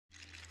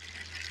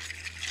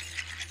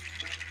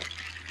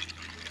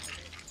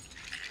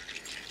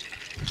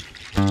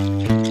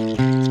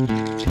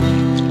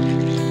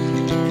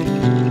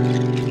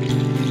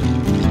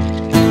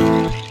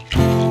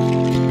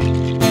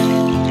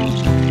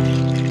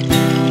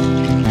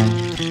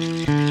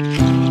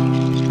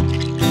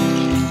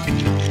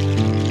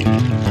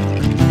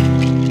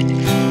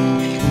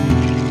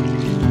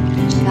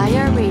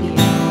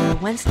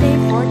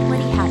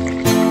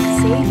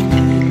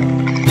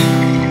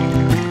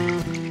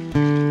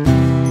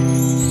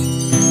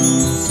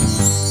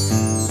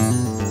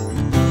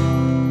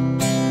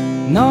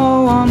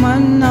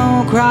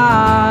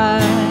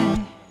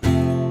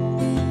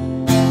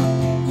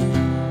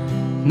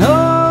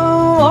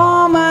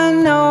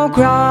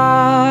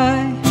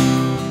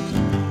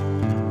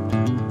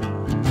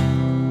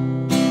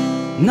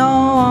No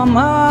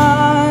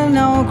woman,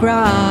 no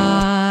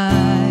cry.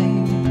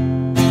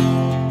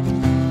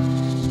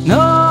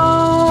 No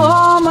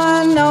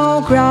woman,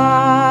 no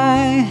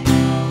cry.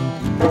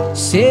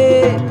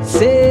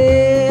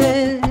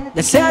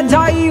 They said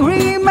I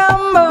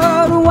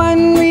remember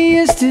when we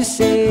used to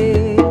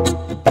say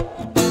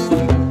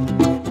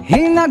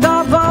in a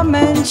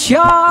government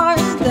yard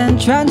and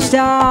trench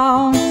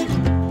down.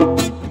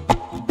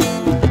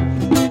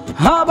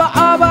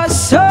 Abba,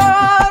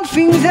 certain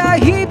things are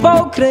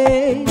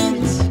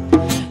hypocrites,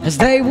 as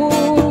they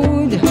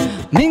would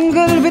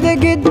mingle with the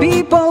good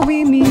people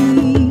we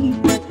meet.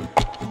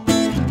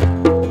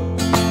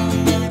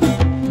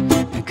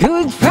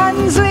 Good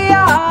friends we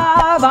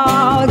have,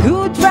 our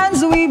good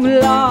friends we've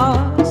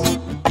lost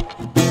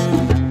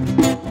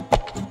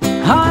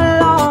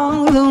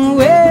along the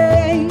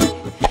way,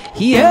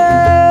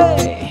 yeah.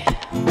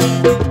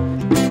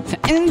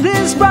 In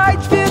this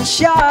bright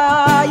future,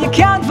 you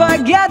can't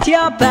forget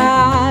your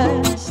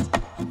past.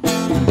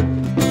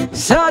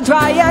 So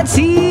dry your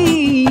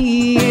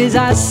tears,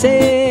 I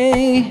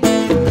say.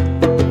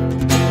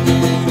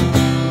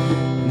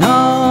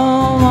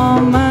 No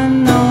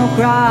woman, no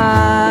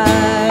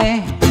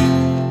cry.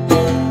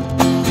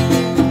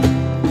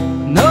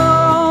 No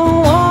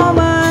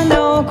woman,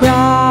 no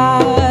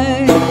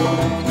cry.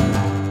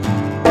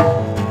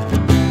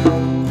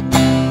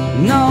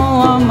 No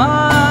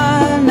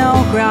woman, no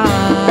cry.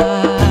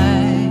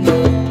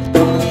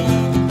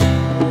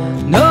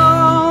 No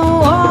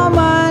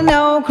woman,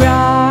 no cry.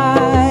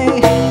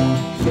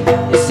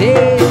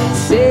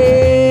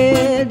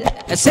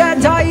 I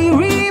said I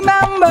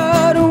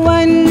remembered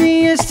when we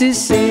used to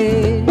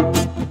sit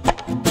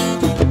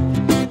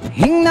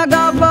in the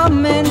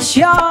government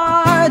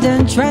yard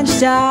and trench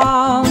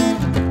down,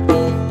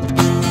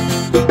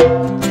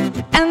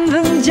 and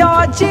then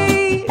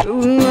Georgie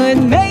would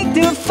make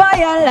the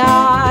fire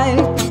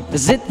light,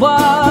 as it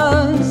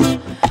was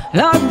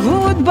like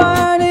wood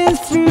burning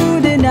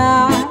through the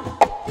night.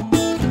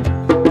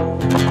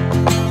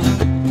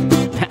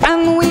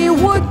 And we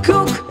would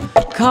cook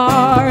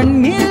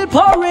cornmeal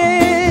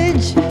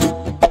porridge,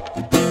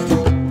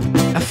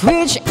 of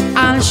which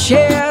I'll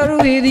share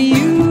with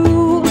you.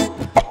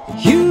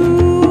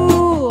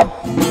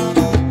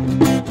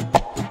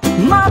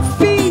 My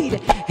feet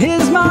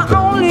is my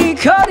only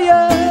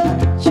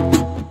courage,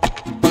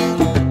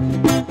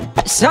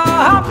 so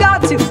I've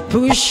got to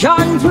push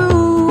on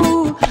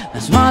through.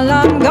 That's while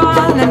I'm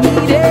gonna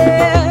need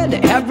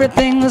it.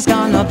 Everything's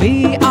gonna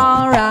be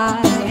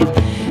alright.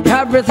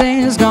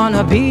 Everything's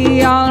gonna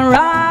be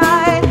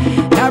alright.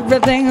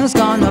 Everything's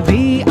gonna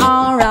be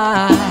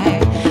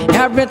alright.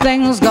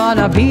 Everything's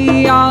gonna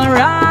be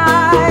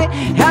alright.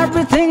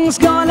 Everything's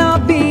gonna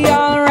be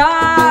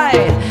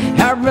alright.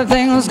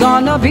 Everything's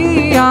gonna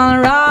be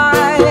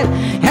alright.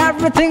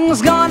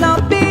 Everything's gonna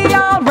be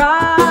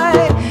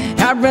alright.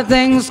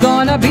 Everything's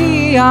gonna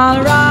be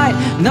alright.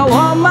 No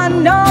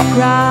woman, no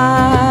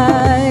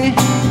cry.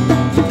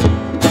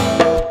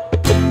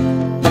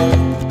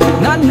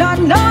 No, no,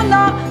 no,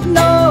 no,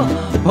 no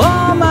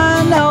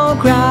woman, no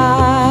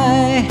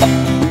cry.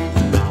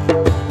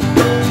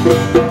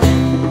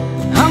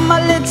 I'm a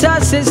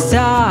little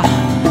sister,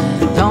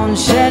 don't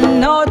shed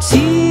no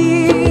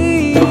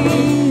tears.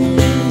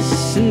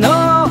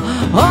 No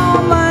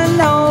woman,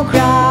 no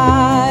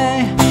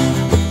cry.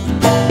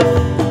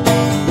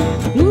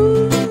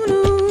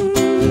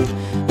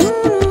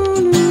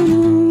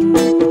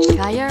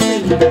 Shire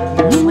Radio,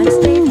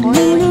 Wednesday,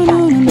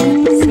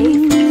 4:45.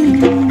 Safe.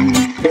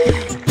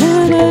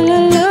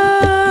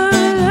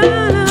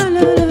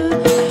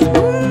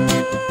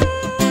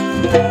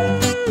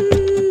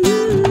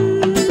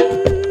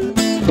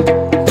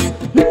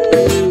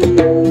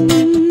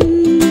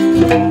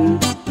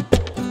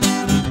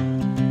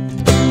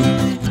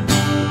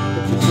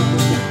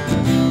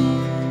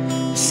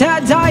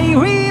 Said I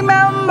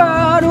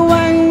remembered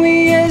when we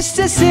used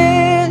to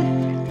sit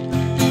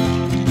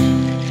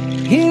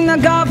in the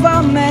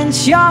government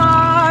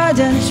yard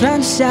and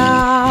trench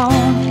down,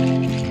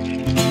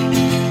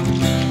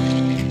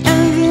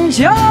 and then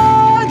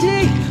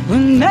Georgie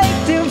would make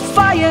the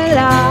fire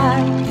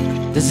light,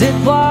 as it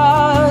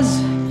was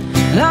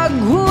like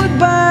wood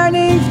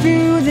burning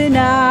through the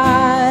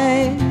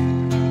night.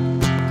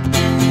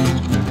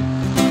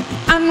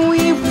 And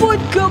we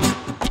would cook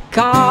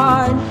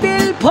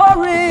cornmeal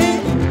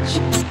porridge,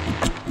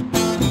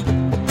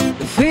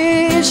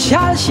 fish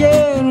I'll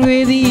share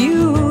with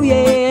you,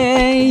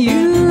 yeah,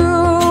 you.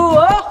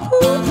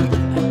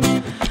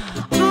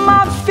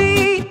 My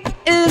feet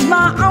is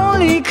my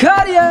only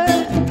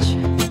courage,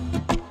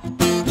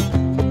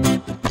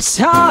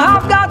 so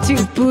I've got to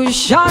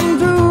push on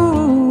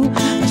through.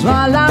 That's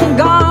while I'm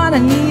gonna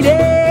need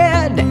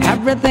it.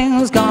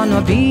 Everything's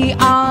gonna be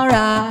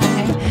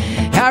alright.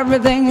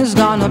 Everything is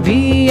gonna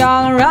be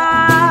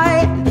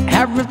alright.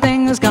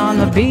 Everything is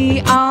gonna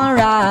be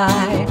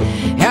alright.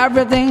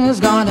 Everything is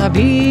gonna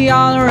be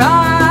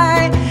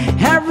alright.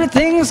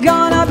 Everything's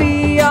gonna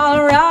be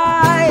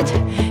alright.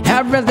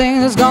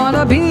 Everything's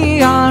gonna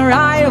be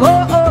alright.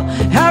 Oh, oh,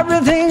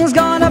 everything's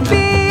gonna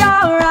be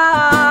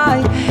alright.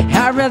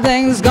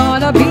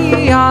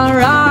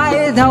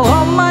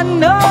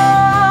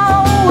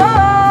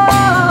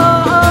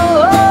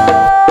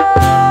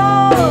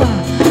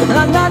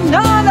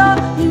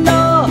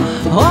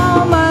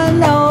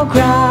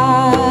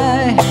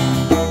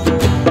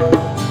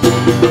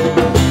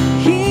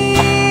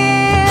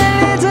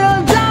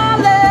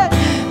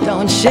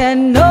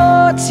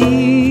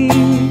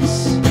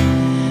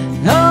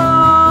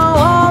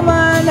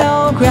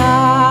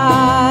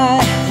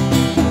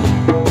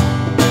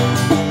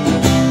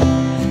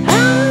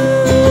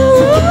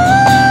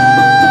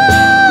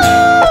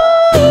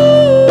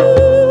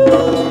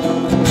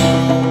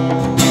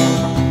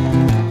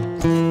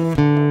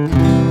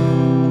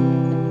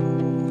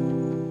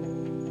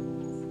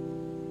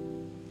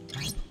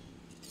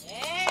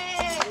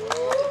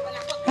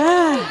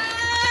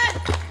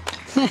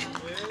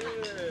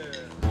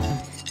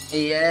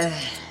 Yeah.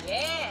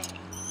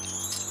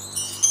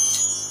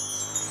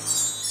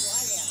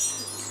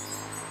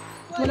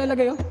 Wala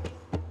lagay oh.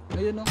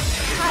 Ayun oh.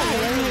 Fire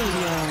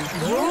Radio,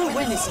 your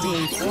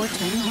Wednesday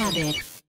 420 habit.